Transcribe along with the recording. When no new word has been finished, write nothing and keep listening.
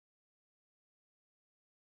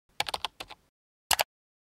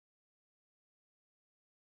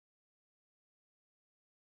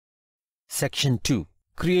Section 2.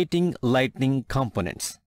 Creating Lightning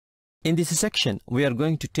Components. In this section, we are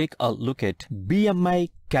going to take a look at BMI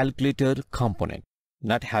calculator component.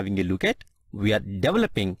 Not having a look at, we are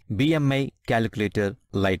developing BMI calculator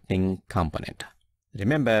Lightning component.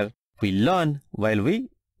 Remember, we learn while we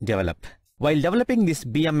develop. While developing this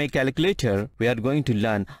BMI calculator, we are going to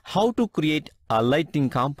learn how to create a Lightning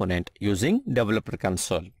component using developer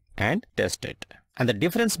console and test it. And the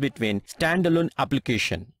difference between standalone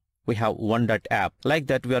application, we have one.app. Like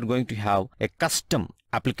that, we are going to have a custom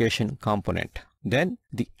application component. Then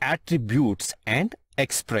the attributes and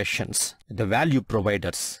expressions, the value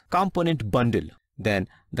providers, component bundle, then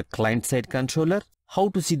the client-side controller, how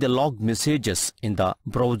to see the log messages in the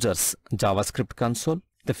browser's JavaScript console,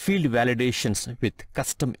 the field validations with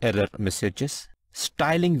custom error messages,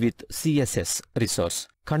 styling with CSS resource,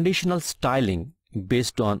 conditional styling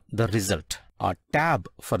based on the result, a tab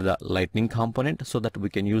for the Lightning component so that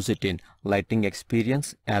we can use it in Lightning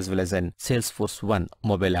experience as well as in Salesforce 1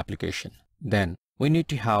 mobile application. Then we need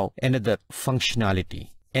to have another functionality,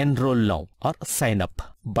 enroll now or sign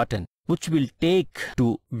up button, which will take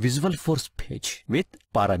to Visualforce page with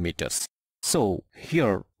parameters. So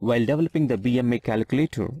here, while developing the BMI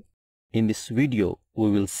calculator, in this video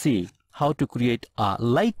we will see how to create a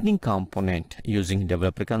Lightning component using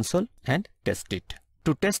developer console and test it.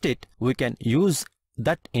 To test it, we can use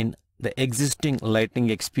that in the existing Lightning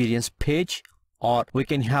experience page, or we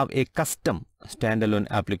can have a custom standalone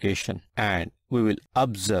application and we will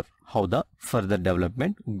observe how the further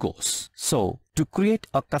development goes. So to create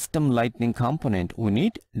a custom Lightning component, we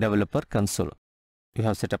need developer console. You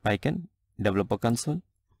have setup icon, developer console,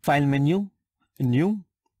 file menu, new.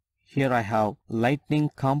 Here I have Lightning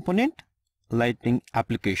component, Lightning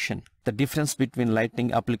application. The difference between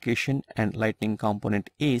Lightning application and Lightning component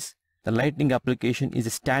is the Lightning application is a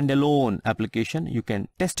standalone application. You can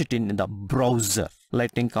test it in the browser.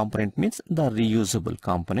 Lightning component means the reusable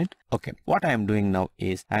component. Okay, what I am doing now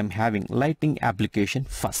is I am having Lightning application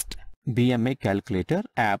first. BMI calculator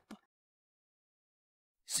app.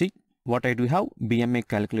 See what I do have? BMI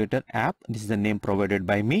calculator app. This is the name provided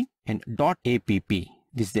by me, and .app.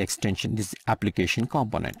 This is the extension. This is application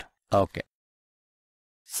component. Okay.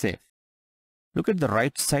 Save. Look at the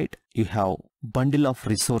right side, you have bundle of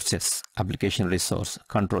resources, application resource,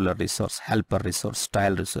 controller resource, helper resource,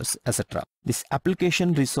 style resource, etc. This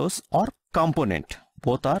application resource or component,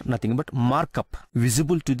 both are nothing but markup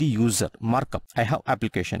visible to the user. Markup, I have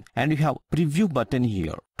application, and you have preview button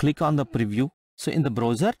here. Click on the preview. So in the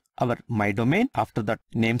browser, our my domain, after that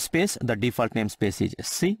namespace, the default namespace is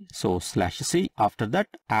C. So /C, after that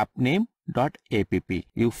app name .app.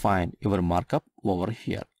 You find your markup over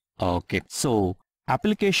here. Okay, so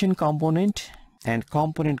application component and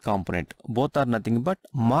component both are nothing but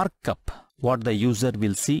markup, what the user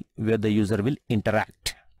will see, where the user will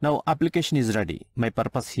interact. Now application is ready. My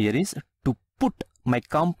purpose here is to put my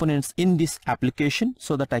components in this application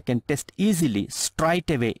so that I can test easily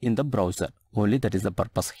straight away in the browser. Only that is the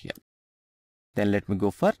purpose here. Then let me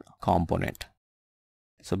go for component.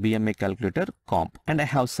 So BMI calculator comp, and I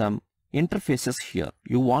have some interfaces here.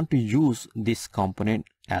 You want to use this component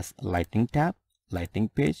as Lightning tab, Lightning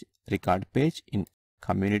page, record page, in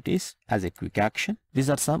communities as a quick action. These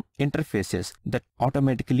are some interfaces that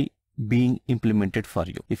automatically being implemented for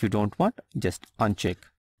you. If you don't want, just uncheck.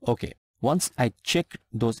 Okay, once I check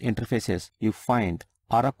those interfaces, you find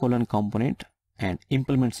ara : component and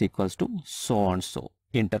implements equals to so and so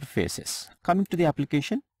interfaces. Coming to the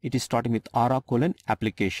application, it is starting with ara :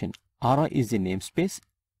 application. Ara is the namespace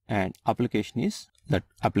and application is that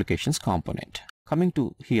applications component. Coming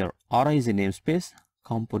to here, ara is a namespace,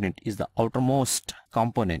 component is the outermost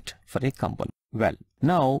component for a component. Well,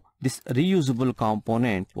 now this reusable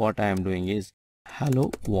component, what I am doing is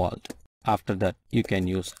hello world. After that, you can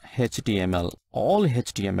use HTML, all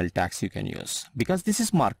HTML tags you can use because this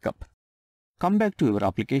is markup. Come back to your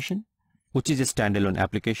application, which is a standalone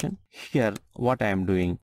application. Here, what I am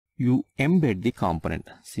doing, you embed the component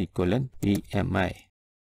C : BMI.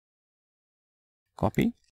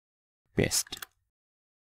 Copy, paste.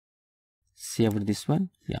 Saved this one.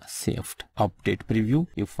 Yeah, saved. Update preview.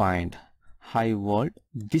 You find hi world.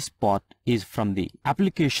 This part is from the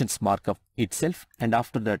applications markup itself. And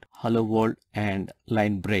after that, hello world and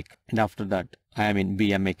line break. And after that, I am in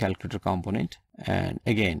BMI calculator component. And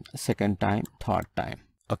again, second time, third time.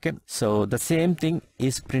 Okay, so the same thing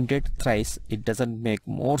is printed thrice. It doesn't make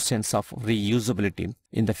more sense of reusability.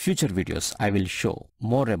 In the future videos, I will show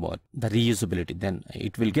more about the reusability. Then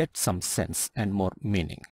it will get some sense and more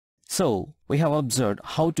meaning. So we have observed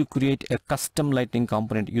how to create a custom Lightning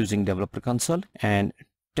component using developer console and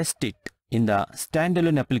test it in the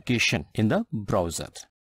standalone application in the browser.